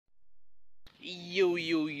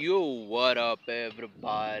Yo, what up,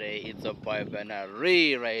 everybody? It's a boy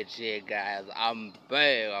Benari right here, guys. I'm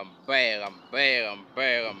back, I'm back.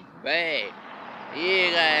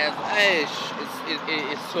 Yeah, guys,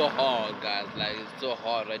 it's so hard, guys. Like, it's so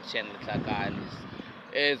hard right here, guys.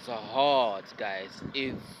 It's hard, guys.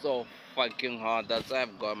 It's so fucking hard. That's why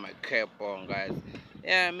I've got my cap on, guys.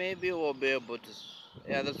 Yeah, maybe we'll be able to.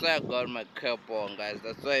 Yeah, that's why I got my cap on, guys.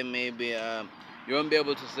 That's why maybe you won't be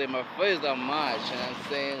able to see my face that much. And I'm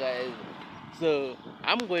saying, guys, so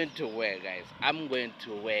I'm going to work, guys. I'm going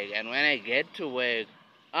to work, and when I get to work,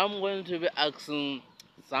 I'm going to be asking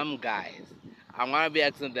some guys. I'm gonna be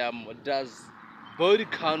asking them, does body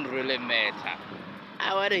count really matter?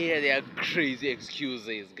 I wanna hear their crazy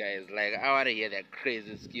excuses, guys. Like I wanna hear their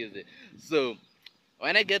crazy excuses. So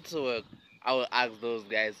when I get to work, I will ask those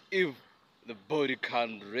guys if the body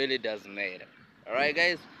count really does matter. Alright,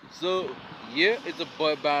 guys? So, yeah, it's a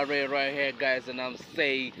boy Barry right here, guys, and I'm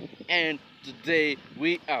saying, and today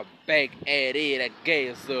we are back at it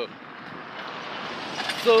again. So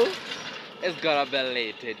it's gonna be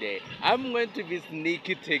late today. I'm going to be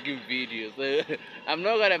sneaky taking videos. So I'm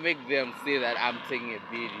not gonna make them see that I'm taking a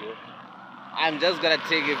video. I'm just gonna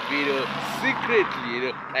take a video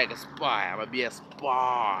secretly, like a spy. I'm gonna be a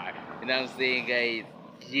spy. You know what I'm saying, guys?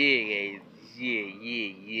 Yeah, guys.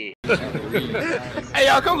 Yeah. Hey,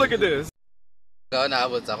 y'all, come look at this. Kau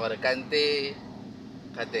nak apa cakap ada kante,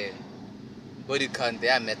 kate, body kante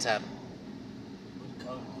ya meter.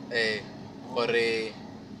 Kore,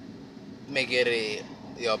 megere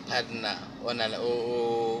your partner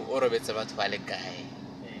o robetse batho ba le kae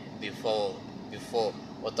before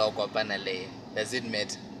o tla kopana le. Does it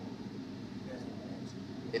matter?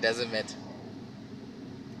 It doesn't matter.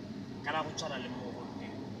 Kana go tshwana le mo go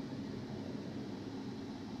teng.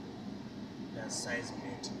 The size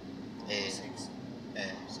matter. Size.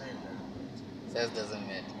 Size doesn't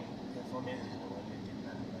matter. Performance is the only thing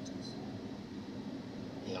that matters.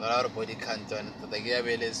 You got our body count on it. Like you have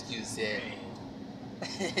an excuse here.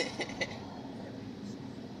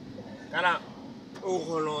 Kana o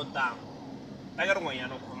go lota. Ka re ngwana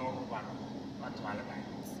o khona go bana batho ba le ba.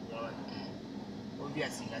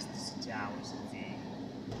 Obviously last city hours the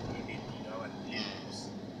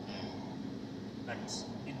but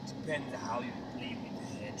it depends how you play with the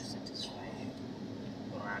hair to satisfy him.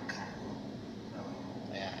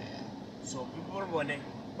 Yeah. So people want and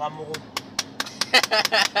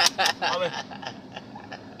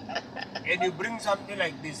you bring something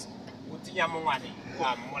like this, there's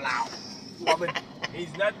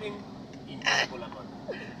nothing enjoyable about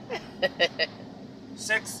it.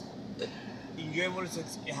 Sex, enjoyable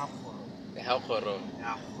sex, you have horror. How horror?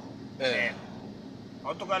 Yeah.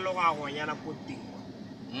 How to go along when you're not putting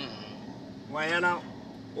when you're not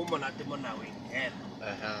woman at the monaway.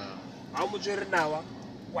 How much you're now?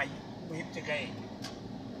 Why? We hit the guy.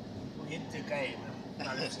 We hit the guy.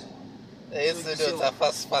 It's a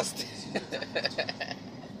fast.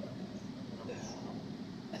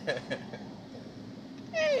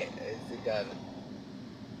 Hey, it's a guy.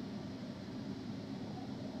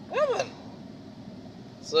 Come on.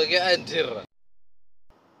 So get until.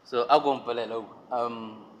 So I go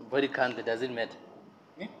body count doesn't matter.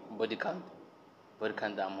 Body count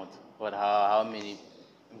amount. But how many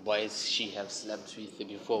boys she have slept with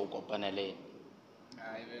before Kopanale?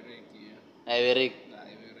 I very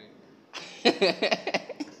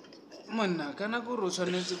Monna kana go ro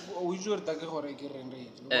tshwanetse o itse gore ta ke gore ke reng re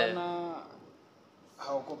itse bona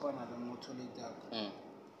ha o kopana le motho le tako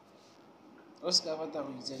o se ka batla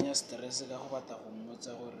go itsenya stress ka go batla go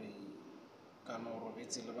mmotsa gore kana o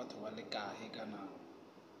robetse le batho ba le kae kana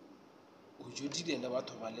o jodile le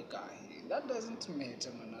batho ba le kae. That doesn't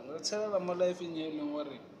matter, man. Re tshela mo life e leng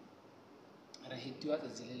gore re hitiwa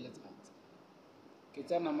tsatsi le letsatsi ke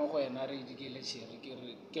tsana mo go ena re dikele tšhere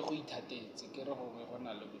ke go ithatetse ke re gongwe go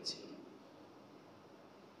na le botshelo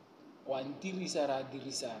wa ntirisa ra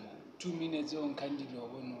dirisana 2 minutes o nkgang dilo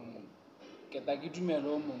go nono ke ta ke dumela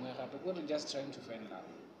o mongwe gape ko re just trying to find love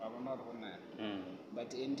ba bona re go na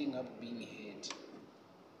but ending up being hurt.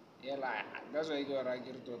 Yeah, that's why ke ra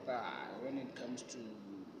ke re tota when it comes to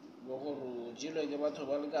go go jelo ke batho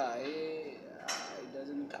ba le kae it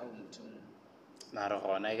doesn't count. Mara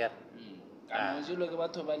gona ke kana jelo ke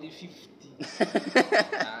batho ba le 50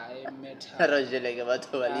 I met her. Rojele ke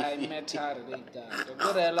batho ba le 50. I met her later.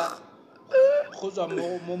 Ke rela go tswa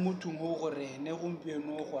mo mothong go gore ne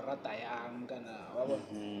gompieno go rata yang kana wa bona.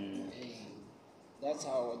 That's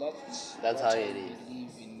how it is.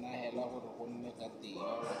 Believe in na hela gore go nne ka teng.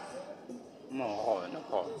 No,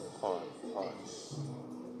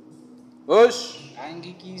 Osh.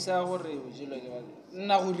 angikisa gore o jelwe ke batho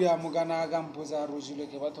nna go ria mo kana ka mpotsa re o jelwe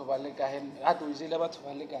ke batho ba le kae gape o jele batho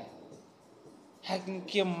ba le kae ha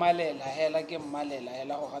ke mmalela hela go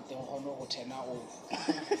ga teng gone go thena o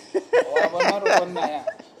wa bona re bona ya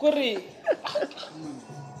kore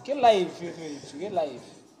ke live ke live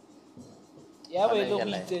ya be le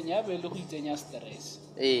go itsenya stress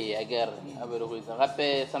I get a be go itse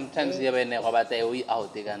gape sometimes ya bene go batla o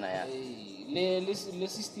out kana ya le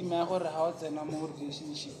system ya gore ha o tsena mo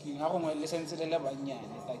relationshiping ha gongwe le sentse le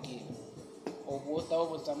banyane takeng o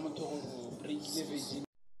botsa motho go break the virgin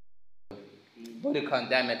body count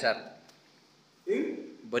diameter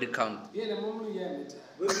body count yele mo mo ya meta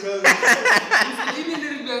Body count. Ini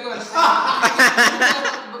dari belakang.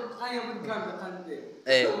 Ayah pun kan deh.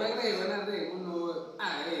 Mereka yang mana deh, munu.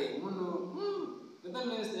 Kita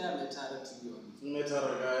mesti ada cara tidur.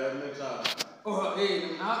 Oh, aku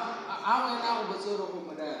betul aku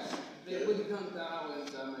muda. Body count aku yang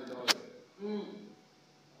sama itu.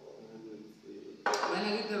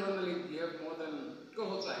 Mana kita orang lagi dia modern.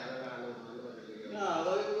 Kau saya kalau. Nah,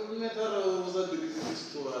 kalau ini taruh usah diri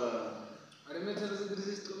situ lah. Ada meter sedikit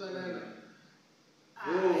itu ada.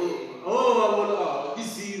 Oh,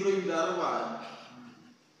 isi roh darwan.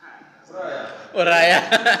 Oraya.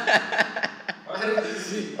 Usah.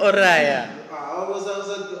 What's sih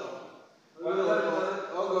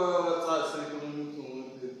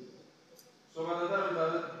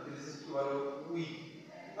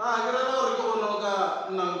karena orang kau nak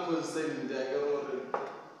nang konsen dia kalau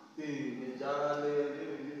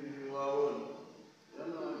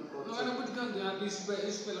No, ana put kan dia ispel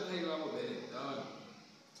khay wa mo bere.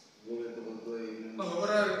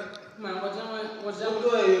 Ora ma wajama o fene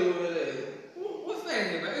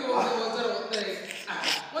ba e o zero bere.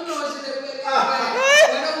 Wono wa sile bere.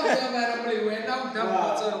 Wena mo ya mara mri wena o dam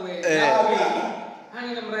zero we.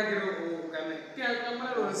 Hani na mragi ro kame. Kya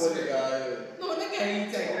kamara ro sile. No, na kaya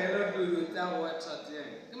ita ro du ta wa chat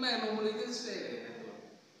ye. Kama no mo le sile.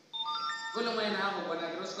 Kalau main aku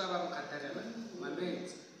pada terus kau apa kata dia, mana?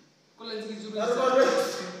 Kau lagi jual.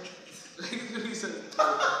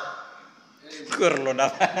 Kurlo dah.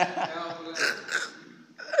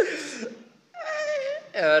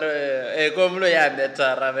 Kom lo ya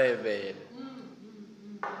cara bebe.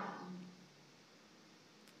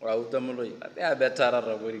 Wah, utama lo ya cara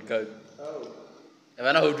raburi kau.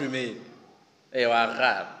 Mana hudu me?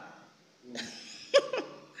 Wakar.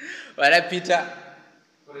 Mana pita?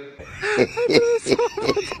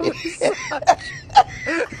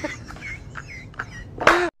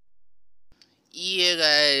 Yeah,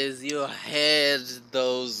 guys, you heard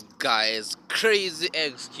those guys crazy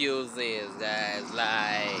excuses, guys.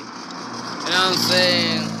 Like, you know what I'm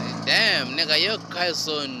saying? Damn, nigga, your guys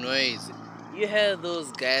so noisy. You heard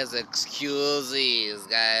those guys excuses,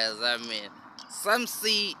 guys. I mean, some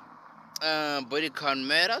see body count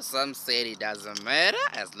matter. Some say it doesn't matter.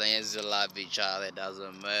 As long as you love each other, it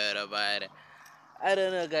doesn't matter. But I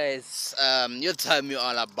don't know, guys. You'll tell me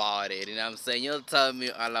all about it. You know what I'm saying? You'll tell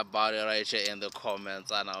me all about it right here in the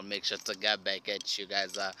comments, and I'll make sure to get back at you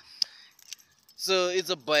guys. So it's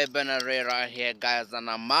a boy Benare right here, guys, and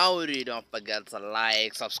I'm out. Don't forget to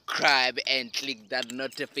like, subscribe, and click that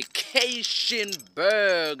notification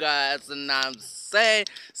bell, guys. And I'm saying,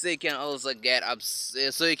 so you can also get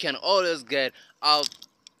so you can always get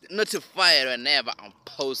notified whenever I'm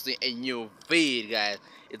posting a new video, guys.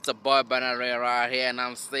 It's a boy Benare right here, and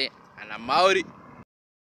I'm saying, and I'm out.